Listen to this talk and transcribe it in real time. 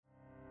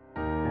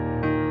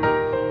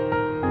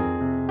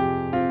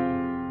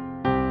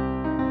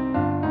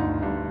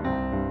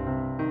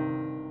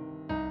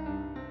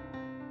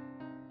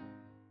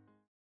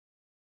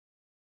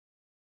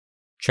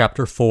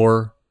Chapter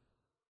 4,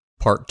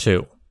 Part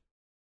 2.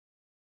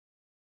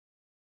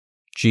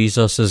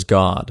 Jesus is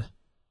God.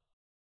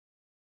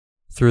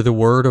 Through the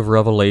word of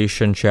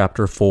Revelation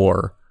chapter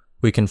 4,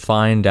 we can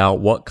find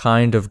out what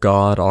kind of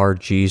God our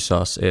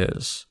Jesus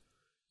is,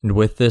 and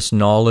with this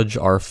knowledge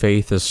our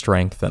faith is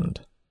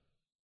strengthened.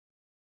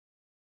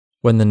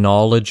 When the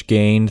knowledge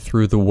gained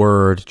through the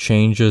word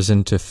changes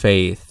into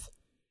faith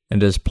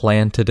and is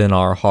planted in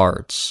our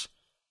hearts,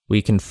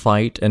 we can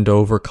fight and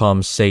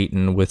overcome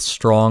Satan with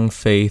strong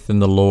faith in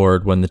the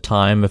Lord when the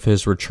time of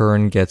his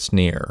return gets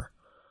near,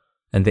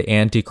 and the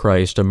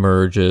Antichrist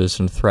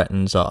emerges and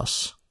threatens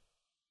us.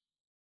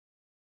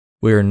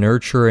 We are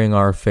nurturing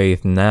our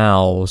faith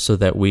now so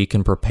that we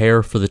can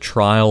prepare for the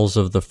trials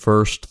of the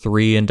first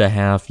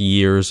 3.5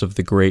 years of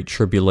the Great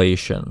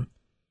Tribulation.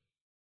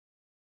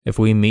 If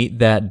we meet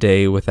that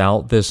day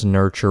without this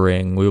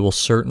nurturing, we will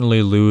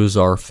certainly lose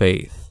our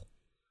faith.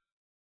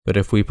 But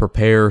if we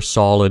prepare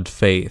solid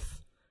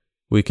faith,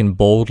 we can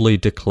boldly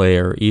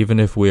declare, even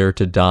if we are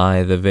to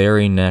die the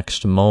very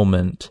next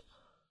moment,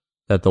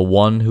 that the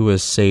one who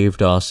has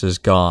saved us is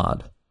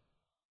God,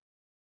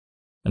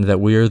 and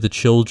that we are the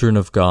children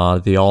of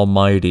God, the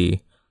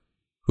Almighty,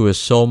 who is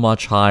so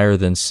much higher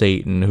than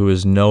Satan, who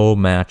is no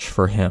match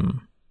for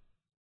him.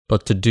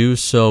 But to do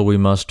so, we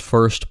must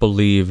first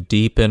believe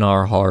deep in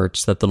our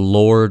hearts that the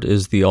Lord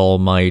is the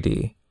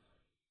Almighty,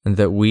 and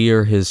that we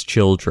are his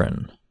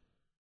children.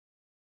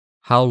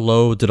 How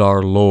low did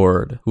our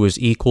Lord, who is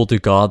equal to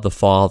God the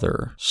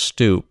Father,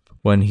 stoop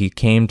when he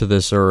came to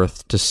this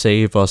earth to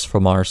save us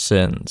from our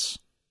sins?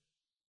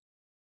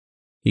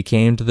 He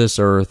came to this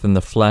earth in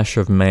the flesh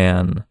of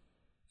man,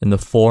 in the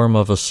form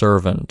of a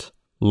servant,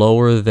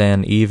 lower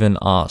than even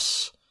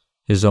us,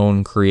 his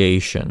own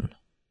creation.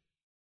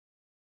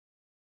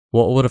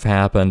 What would have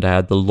happened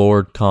had the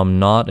Lord come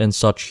not in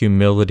such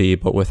humility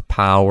but with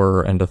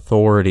power and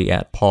authority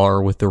at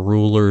par with the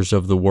rulers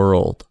of the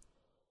world?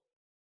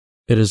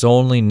 It is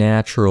only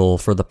natural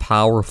for the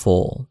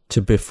powerful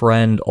to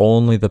befriend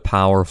only the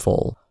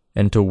powerful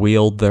and to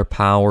wield their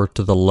power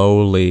to the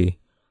lowly,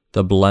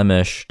 the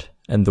blemished,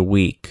 and the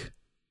weak.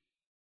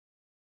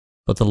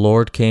 But the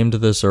Lord came to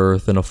this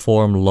earth in a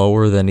form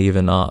lower than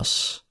even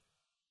us,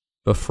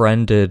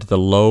 befriended the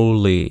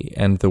lowly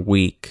and the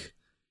weak,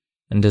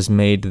 and has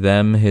made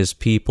them his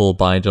people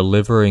by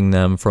delivering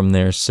them from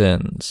their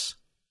sins.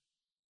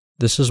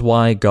 This is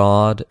why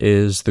God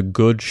is the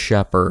Good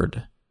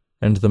Shepherd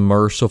and the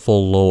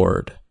merciful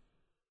Lord.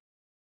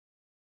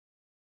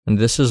 And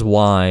this is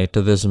why,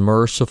 to this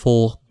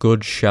merciful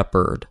Good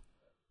Shepherd,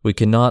 we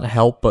cannot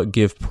help but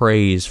give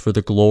praise for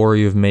the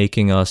glory of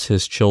making us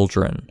his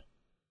children.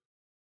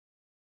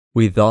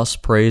 We thus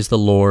praise the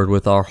Lord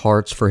with our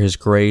hearts for his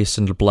grace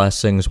and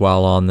blessings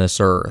while on this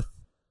earth,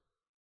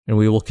 and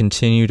we will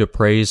continue to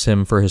praise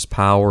him for his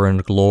power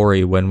and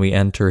glory when we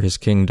enter his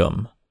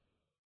kingdom.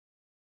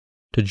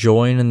 To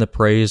join in the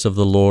praise of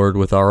the Lord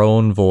with our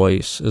own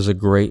voice is a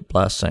great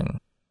blessing,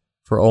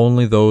 for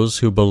only those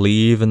who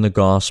believe in the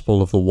gospel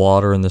of the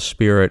water and the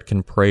Spirit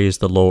can praise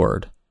the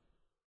Lord.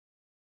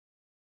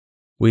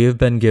 We have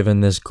been given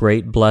this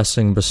great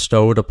blessing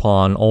bestowed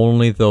upon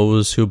only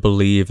those who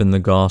believe in the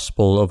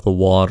gospel of the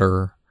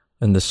water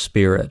and the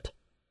Spirit.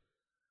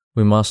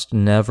 We must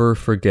never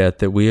forget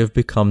that we have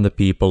become the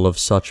people of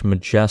such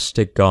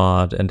majestic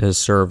God and his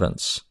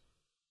servants.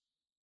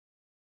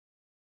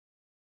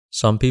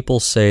 Some people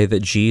say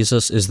that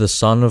Jesus is the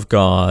Son of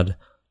God,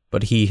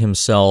 but he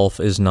himself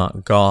is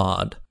not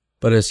God.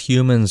 But as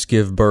humans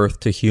give birth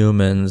to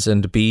humans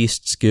and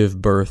beasts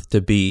give birth to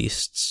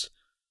beasts,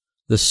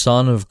 the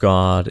Son of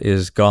God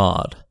is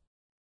God.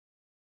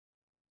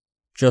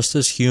 Just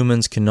as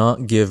humans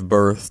cannot give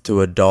birth to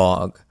a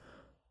dog,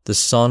 the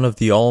Son of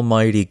the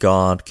Almighty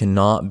God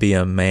cannot be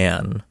a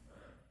man,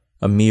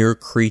 a mere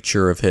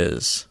creature of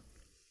his.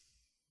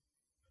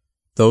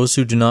 Those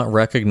who do not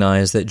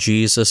recognize that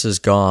Jesus is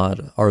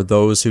God are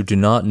those who do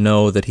not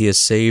know that he has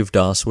saved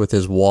us with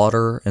his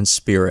water and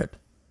Spirit.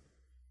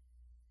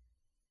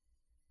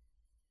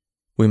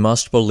 We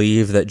must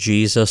believe that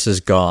Jesus is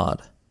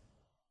God.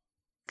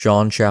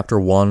 John chapter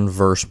 1,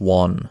 verse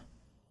 1.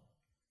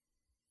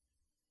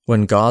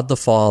 When God the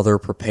Father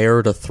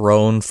prepared a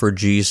throne for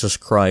Jesus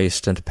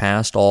Christ and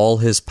passed all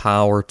his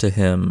power to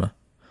him,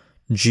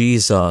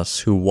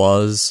 Jesus, who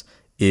was,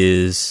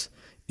 is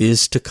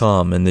to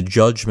come in the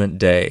judgment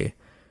day,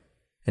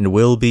 and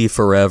will be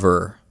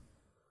forever,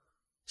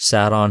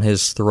 sat on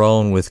his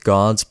throne with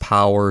God's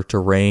power to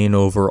reign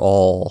over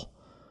all,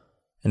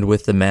 and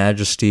with the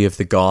majesty of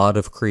the God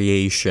of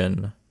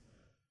creation,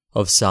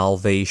 of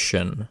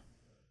salvation,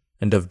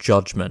 and of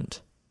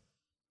judgment.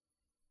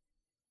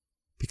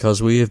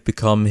 Because we have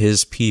become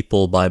his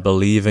people by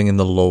believing in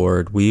the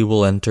Lord, we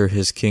will enter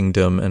his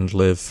kingdom and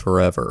live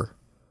forever.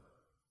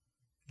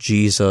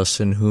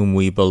 Jesus, in whom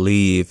we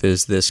believe,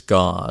 is this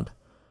God,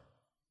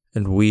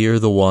 and we are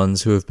the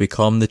ones who have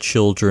become the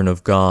children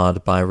of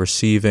God by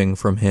receiving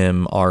from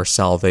him our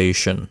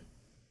salvation.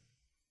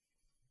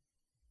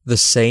 The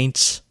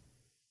saints,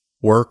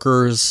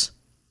 workers,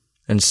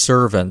 and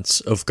servants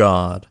of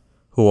God,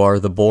 who who are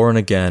the born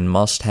again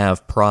must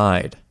have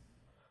pride.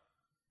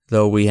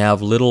 Though we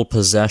have little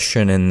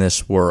possession in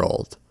this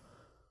world,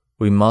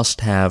 we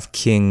must have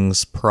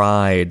king's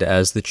pride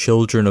as the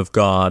children of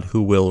God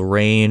who will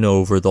reign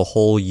over the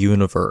whole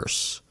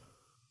universe.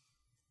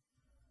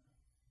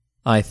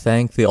 I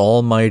thank the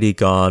Almighty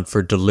God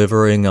for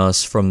delivering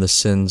us from the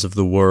sins of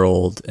the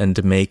world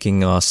and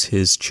making us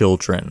His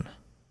children.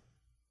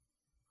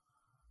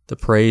 The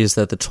praise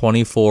that the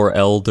 24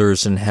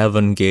 elders in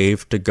heaven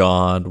gave to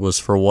God was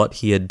for what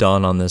He had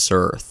done on this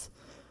earth.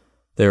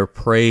 Their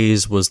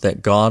praise was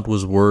that God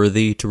was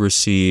worthy to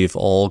receive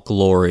all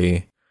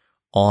glory,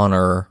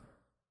 honor,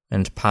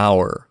 and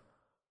power,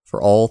 for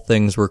all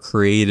things were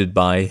created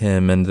by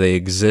Him and they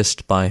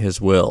exist by His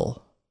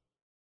will.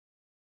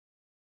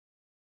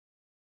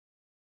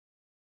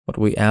 What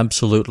we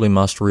absolutely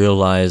must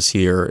realize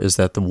here is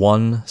that the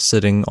one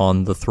sitting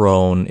on the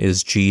throne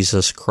is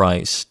Jesus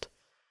Christ,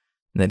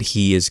 and that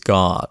He is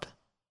God.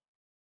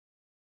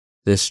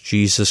 This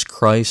Jesus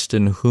Christ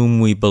in whom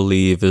we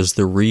believe is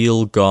the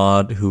real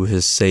God who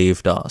has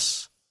saved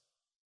us.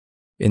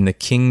 In the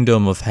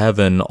kingdom of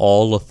heaven,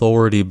 all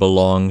authority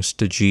belongs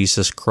to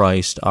Jesus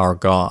Christ our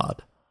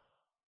God.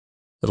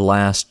 The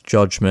last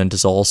judgment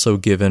is also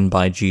given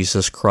by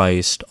Jesus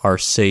Christ, our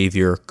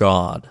Savior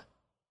God.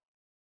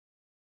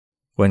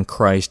 When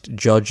Christ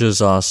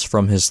judges us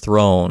from His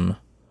throne,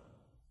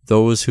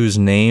 those whose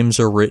names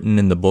are written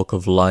in the book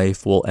of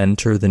life will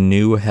enter the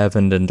new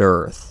heaven and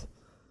earth,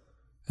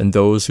 and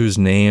those whose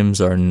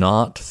names are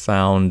not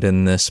found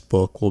in this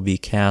book will be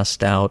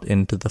cast out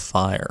into the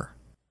fire.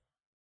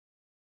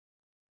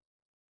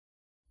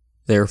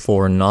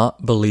 Therefore,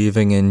 not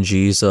believing in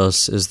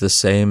Jesus is the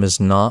same as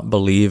not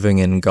believing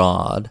in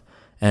God,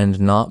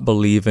 and not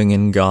believing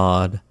in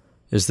God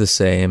is the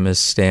same as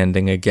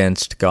standing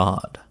against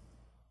God.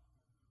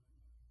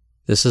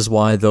 This is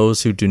why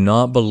those who do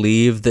not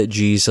believe that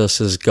Jesus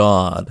is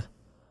God,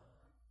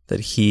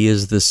 that He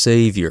is the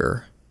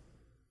Savior,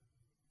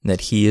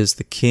 that He is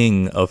the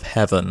King of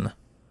heaven,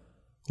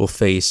 will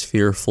face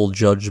fearful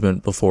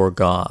judgment before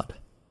God.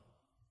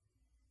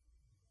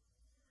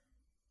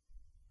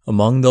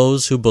 Among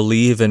those who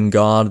believe in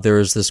God, there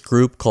is this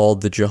group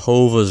called the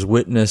Jehovah's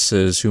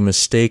Witnesses who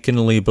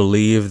mistakenly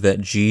believe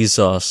that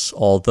Jesus,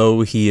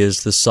 although He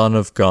is the Son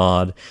of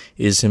God,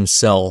 is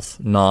Himself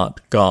not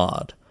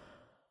God.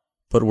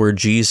 But were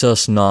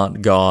Jesus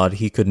not God,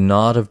 He could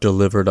not have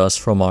delivered us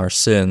from our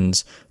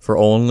sins, for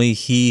only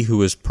He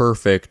who is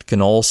perfect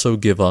can also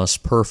give us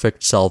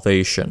perfect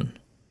salvation.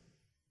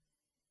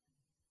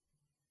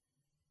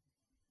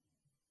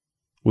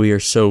 We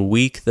are so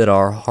weak that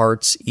our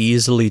hearts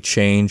easily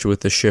change with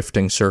the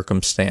shifting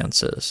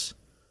circumstances.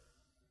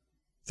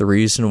 The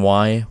reason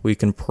why we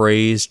can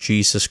praise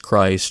Jesus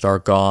Christ, our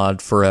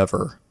God,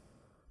 forever,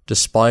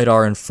 despite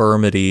our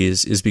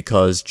infirmities, is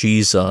because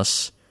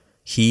Jesus,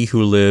 He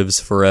who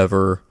lives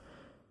forever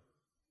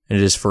and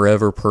is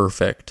forever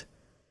perfect,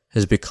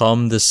 has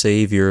become the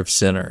Savior of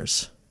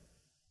sinners.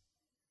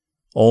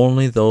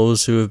 Only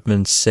those who have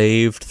been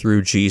saved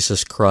through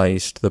Jesus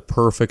Christ, the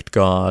perfect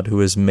God who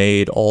has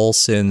made all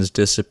sins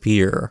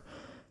disappear,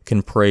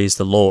 can praise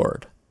the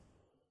Lord.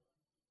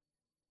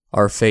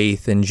 Our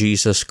faith in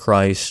Jesus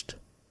Christ,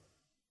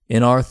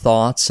 in our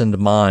thoughts and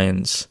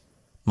minds,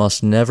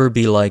 must never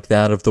be like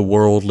that of the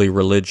worldly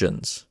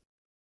religions.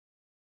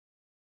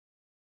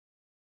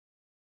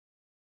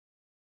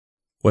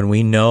 When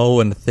we know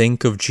and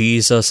think of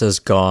Jesus as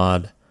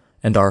God,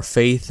 and our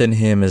faith in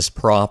Him is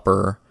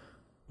proper,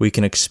 we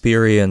can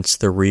experience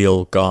the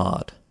real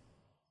God.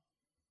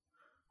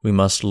 We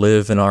must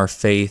live in our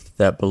faith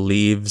that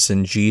believes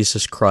in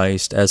Jesus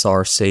Christ as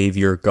our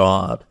Savior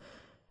God,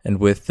 and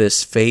with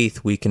this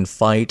faith we can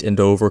fight and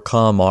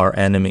overcome our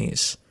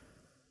enemies.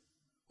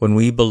 When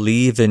we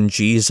believe in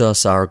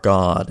Jesus our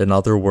God, in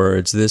other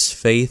words, this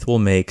faith will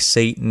make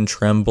Satan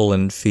tremble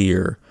in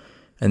fear,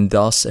 and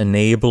thus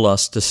enable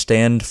us to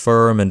stand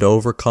firm and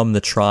overcome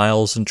the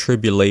trials and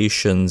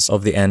tribulations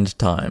of the end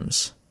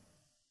times.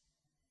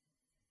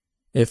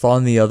 If,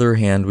 on the other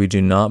hand, we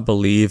do not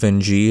believe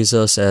in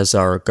Jesus as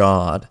our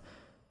God,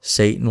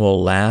 Satan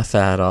will laugh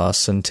at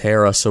us and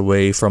tear us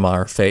away from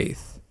our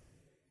faith.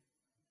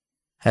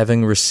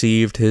 Having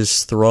received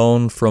His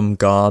throne from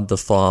God the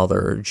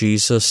Father,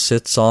 Jesus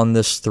sits on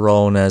this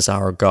throne as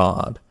our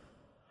God.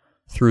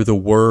 Through the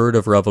word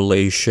of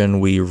revelation,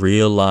 we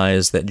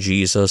realize that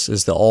Jesus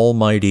is the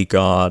Almighty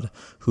God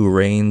who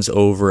reigns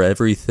over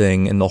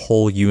everything in the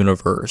whole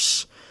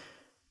universe,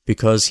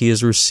 because He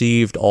has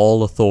received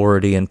all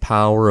authority and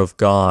power of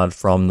God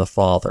from the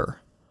Father.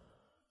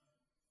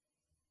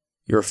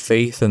 Your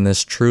faith in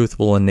this truth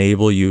will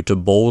enable you to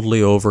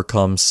boldly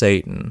overcome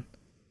Satan.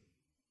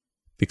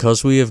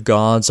 Because we have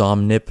God's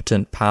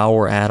omnipotent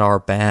power at our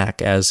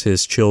back as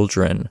His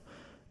children,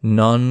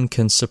 none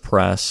can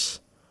suppress,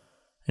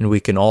 and we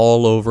can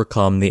all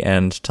overcome the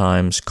end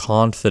times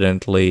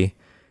confidently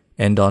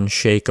and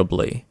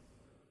unshakably.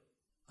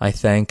 I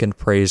thank and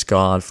praise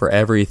God for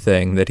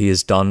everything that He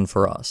has done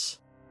for us.